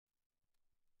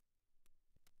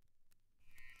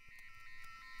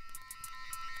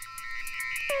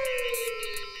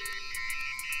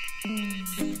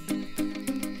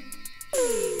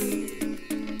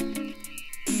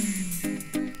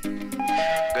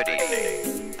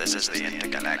This is the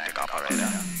intergalactic operator.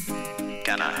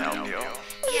 Can I help you?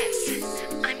 Yes,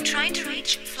 I'm trying to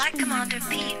reach Flight Commander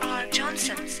P.R.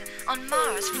 Johnson on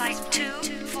Mars Flight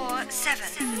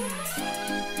 247.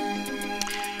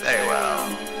 Very well.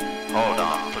 Hold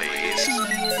on, please.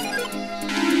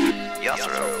 You're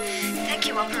through. Thank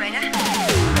you, operator.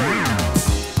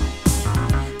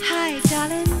 Hi,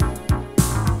 darling.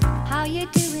 How you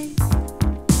doing?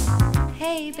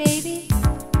 Hey, baby.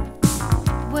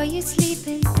 Were you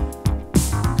sleeping?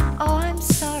 Oh, I'm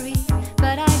sorry,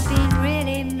 but I've been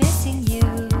really missing you.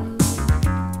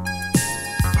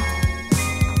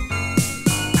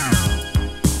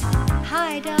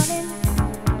 Hi, darling.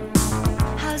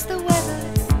 How's the weather?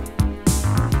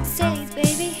 Say,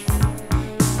 baby,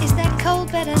 is that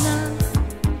cold better now?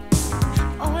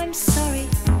 Oh, I'm sorry.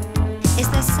 Is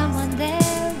there someone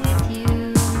there with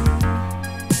you?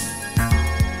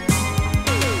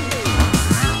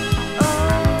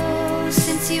 Oh,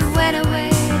 since you went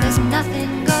away, there's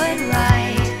nothing going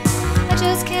right. I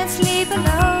just can't sleep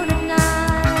alone at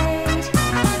night.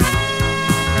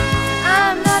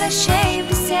 I'm not ashamed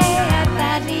to say I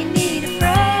badly need a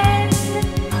friend,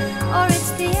 or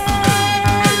it's the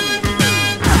end.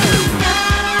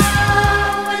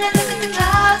 Now when I look at the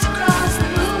clouds across the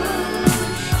moon,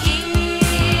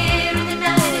 here in the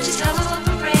night I just hope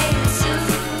and pray that soon,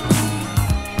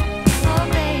 oh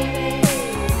baby,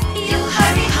 you'll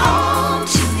hurry home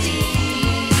to me.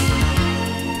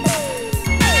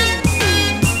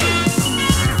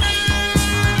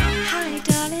 Hi,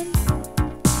 darling.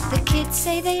 The kids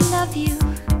say they love you.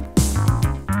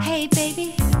 Hey,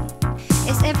 baby,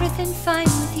 is everything fine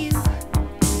with you?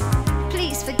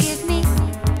 Please forgive me,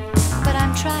 but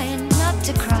I'm trying not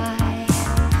to cry.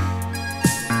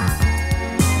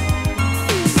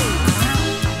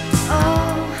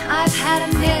 Oh, I've had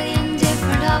a million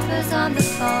different offers on the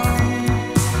phone,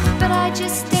 but I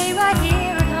just stay right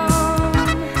here at home.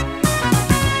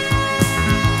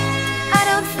 I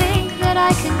don't think that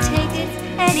I can take it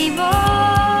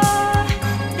anymore,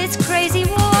 this crazy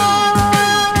war.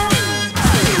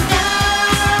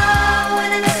 Now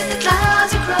when I look at the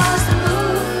clouds across the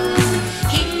moon,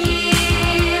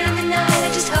 here in the night I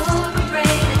just hope and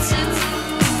pray that soon,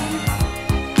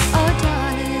 oh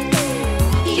darling,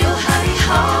 you'll hurry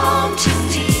home to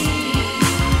me.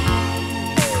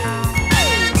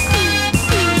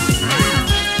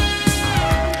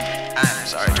 I'm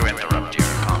sorry to interrupt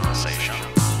your conversation,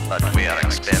 but we are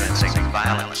experiencing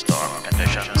violent storm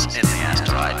conditions in the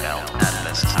asteroid belt at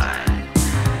this time.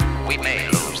 We may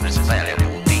lose this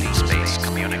valuable deep space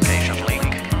communication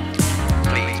link.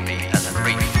 Please be as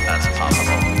brief as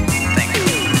possible. Thank you.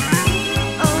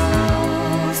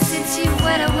 Oh, since you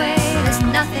went away, there's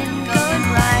nothing going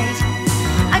right.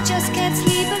 I just can't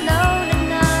sleep alone at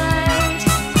night.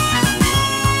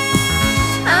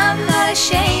 I'm not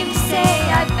ashamed to say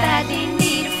I badly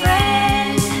need a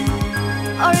friend,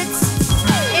 or it's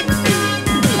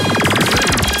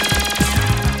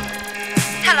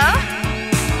Hello?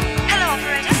 Hello,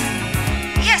 operator?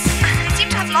 Yes, I seem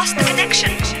to have lost the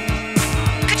connection.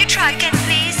 Could you try again,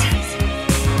 please?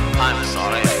 I'm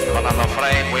sorry, but I'm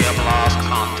afraid we have lost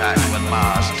contact with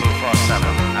Mars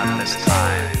 247 at this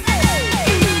time.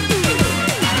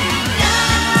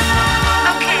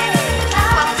 Okay.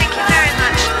 Well, thank you very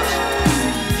much.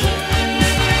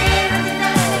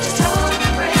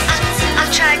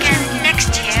 I'll try again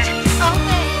next year. Oh,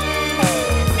 baby.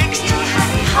 Next year.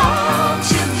 Home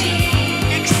to me.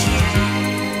 Next year.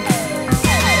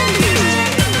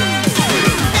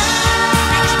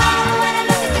 When I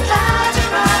look at the clouds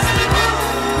across the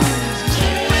moon,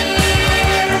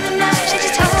 here in the night I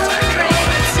just hope and pray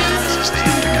that soon. This is the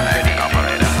intergalactic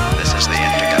operator. This is the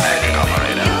intergalactic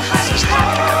operator. This is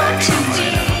the intergalactic operator.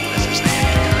 This is the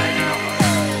intergalactic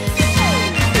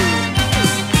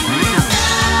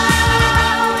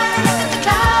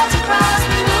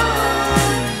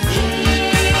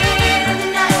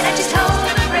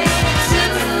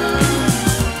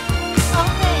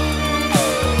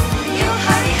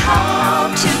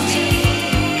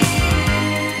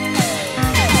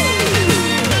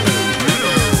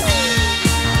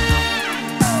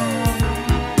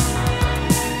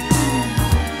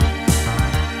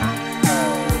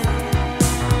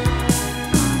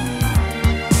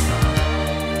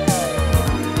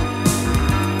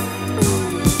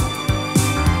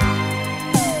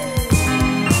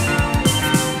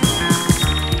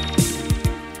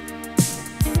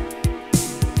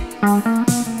operator.